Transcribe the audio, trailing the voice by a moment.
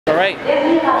Alright.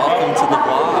 Welcome to the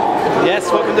vlog. Yes,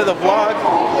 welcome to the vlog.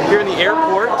 I'm here in the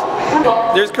airport.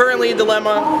 There's currently a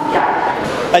dilemma.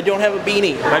 I don't have a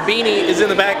beanie. My beanie is in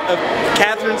the back of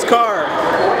Catherine's car.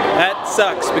 That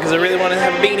sucks because I really want to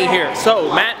have a beanie here.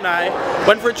 So Matt and I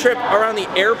went for a trip around the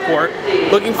airport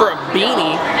looking for a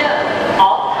beanie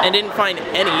and didn't find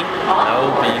any.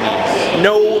 No beanies.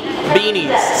 No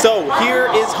beanies. So here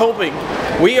is hoping.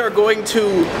 We are going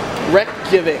to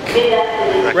Reykjavik.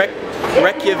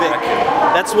 Reykjavik.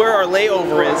 That's where our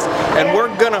layover is, and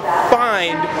we're gonna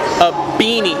find a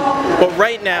beanie. But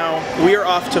right now, we are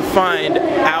off to find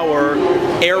our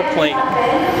airplane.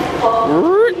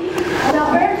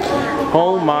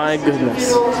 Oh my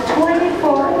goodness.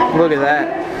 Look at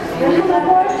that.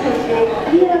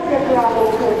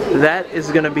 That is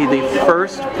gonna be the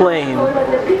first plane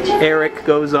Eric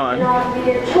goes on.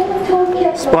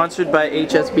 Sponsored by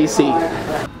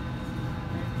HSBC.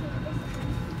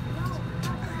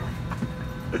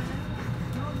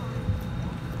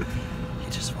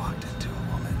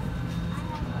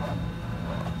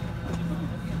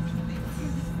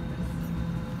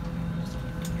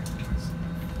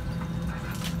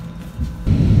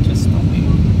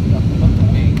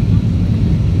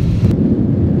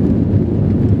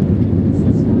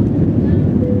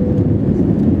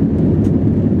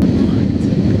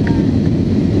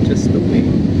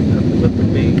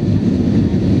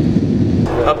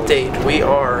 Update, we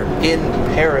are in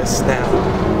Paris now.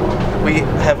 We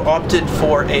have opted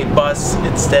for a bus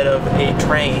instead of a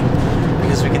train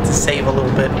because we get to save a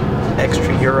little bit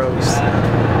extra euros.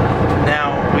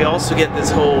 Now, we also get this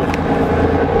whole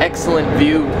excellent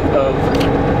view of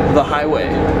the highway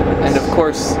and of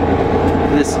course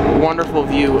this wonderful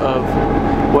view of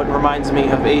what reminds me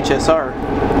of HSR.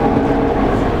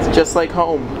 It's just like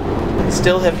home.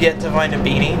 Still have yet to find a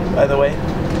beanie, by the way.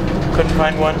 Couldn't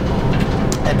find one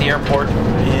at the airport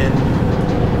in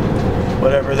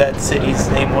whatever that city's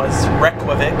name was,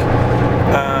 Reykjavik.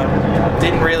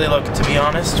 Didn't really look, to be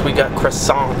honest. We got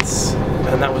croissants,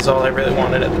 and that was all I really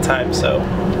wanted at the time, so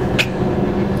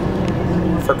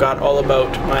forgot all about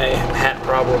my hat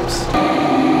problems.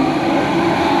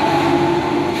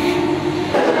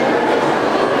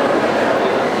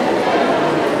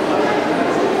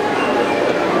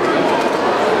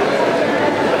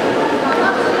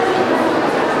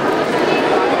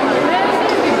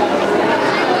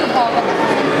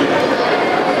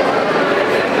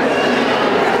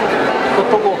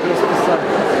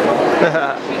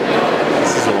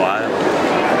 This is wild.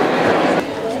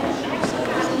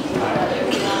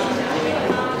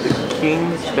 The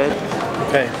king's bed.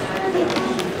 Okay.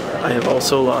 I have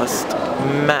also lost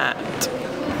Matt.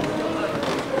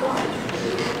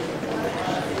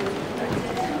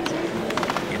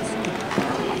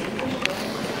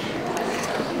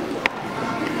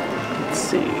 Let's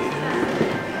see.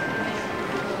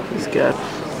 He's got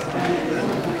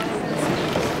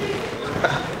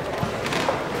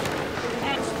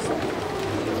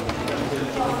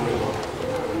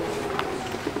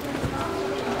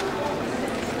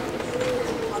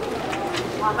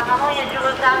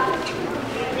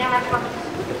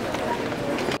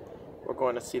we're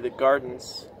going to see the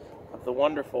gardens of the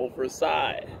wonderful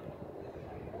Versailles,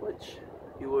 which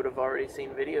you would have already seen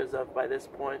videos of by this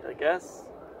point, I guess.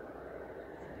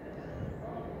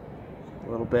 A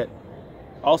little bit.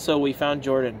 Also, we found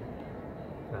Jordan,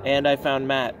 and I found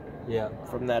Matt. Yeah.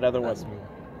 From that other That's one. Me.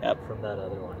 Yep. From that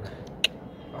other one.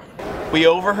 We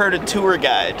overheard a tour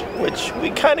guide, which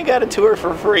we kind of got a tour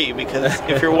for free because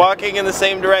if you're walking in the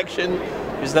same direction,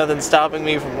 there's nothing stopping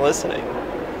me from listening.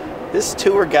 This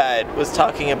tour guide was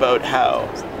talking about how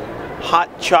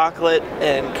hot chocolate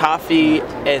and coffee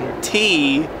and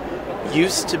tea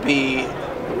used to be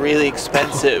really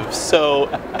expensive, so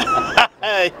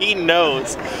he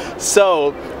knows.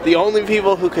 So the only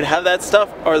people who could have that stuff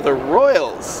are the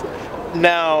royals.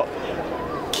 Now,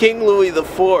 King Louis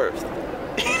IV,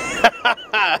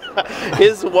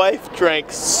 his wife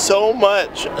drank so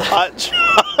much hot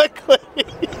chocolate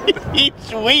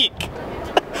each week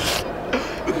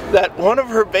that one of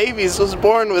her babies was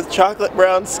born with chocolate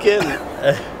brown skin.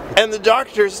 And the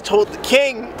doctors told the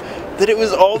king that it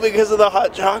was all because of the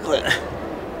hot chocolate.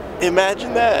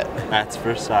 Imagine that. That's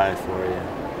Versailles for you.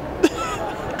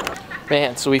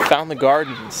 Man, so we found the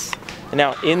gardens. And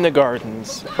now in the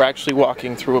gardens, we're actually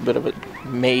walking through a bit of a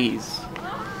maze.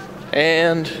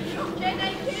 And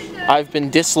I've been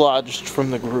dislodged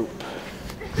from the group.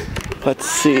 Let's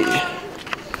see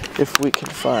if we can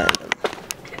find him.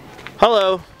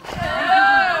 Hello.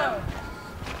 Hello.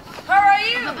 How are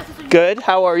you? Good.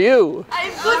 How are you?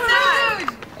 I'm good.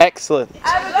 Excellent.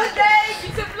 Have a good day.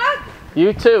 It's a vlog.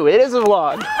 You too. It is a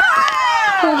vlog.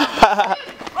 Ah!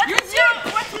 What is your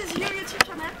YouTube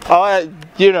channel? Oh,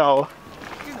 you know,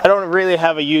 I don't really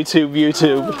have a YouTube.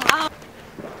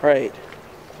 Right.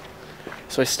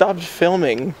 So I stopped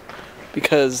filming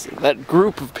because that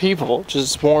group of people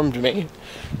just swarmed me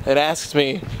and asked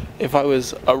me if I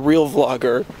was a real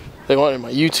vlogger. They wanted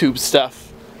my YouTube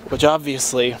stuff, which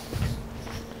obviously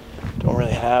don't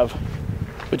really have.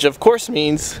 Which of course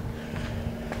means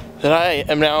that I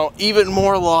am now even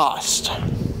more lost.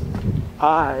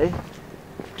 I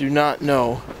do not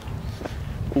know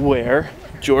where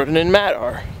Jordan and Matt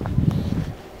are.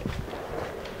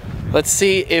 Let's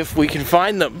see if we can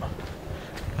find them.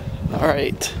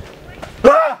 Alright.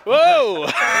 Whoa!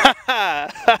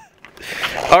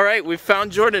 Alright, we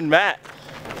found Jordan and Matt.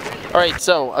 Alright,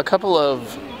 so a couple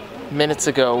of minutes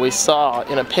ago we saw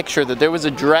in a picture that there was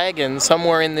a dragon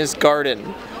somewhere in this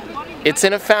garden. It's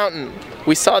in a fountain.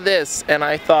 We saw this and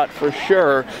I thought for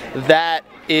sure that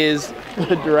is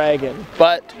the dragon,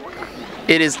 but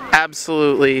it is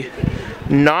absolutely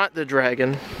not the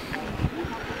dragon.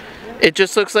 It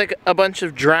just looks like a bunch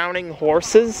of drowning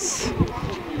horses.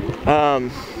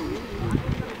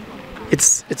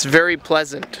 It's very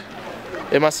pleasant.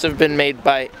 It must have been made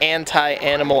by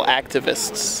anti-animal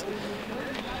activists.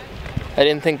 I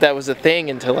didn't think that was a thing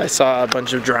until I saw a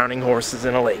bunch of drowning horses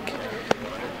in a lake.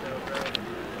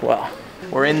 Well,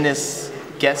 we're in this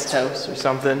guest house or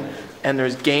something, and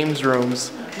there's games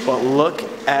rooms, but look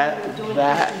at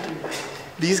that.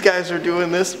 These guys are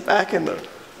doing this back in the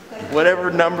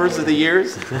whatever numbers of the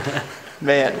years.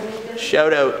 Man,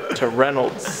 shout out to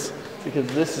Reynolds, because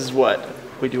this is what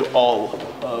we do all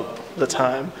of the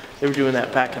time. They were doing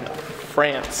that back in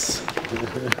France.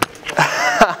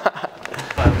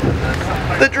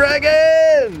 The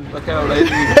dragon! Look how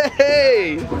lazy.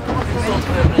 Hey!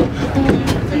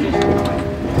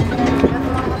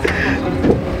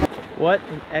 What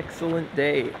an excellent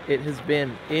day it has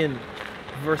been in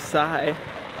Versailles,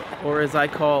 or as I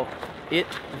call it,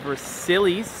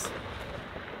 Versailles.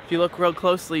 If you look real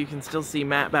closely, you can still see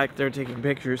Matt back there taking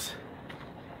pictures.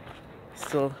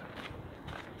 Still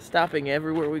stopping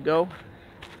everywhere we go.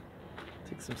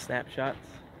 Take some snapshots.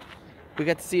 We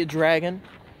got to see a dragon.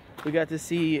 We got to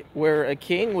see where a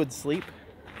king would sleep,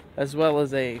 as well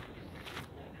as a,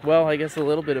 well, I guess a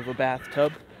little bit of a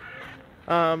bathtub.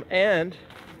 And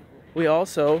we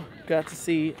also got to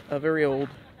see a very old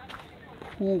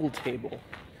pool table,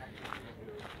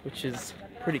 which is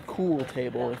a pretty cool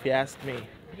table if you ask me.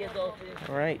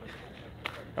 Alright,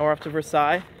 now we're off to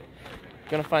Versailles.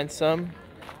 Gonna find some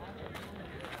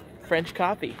French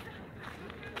coffee.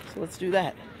 So let's do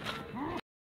that.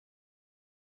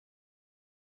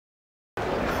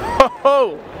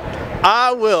 Oh,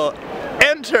 I will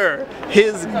enter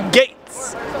his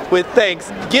gates with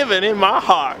thanksgiving in my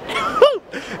heart.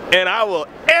 And I will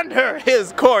enter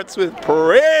his courts with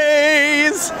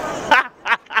praise.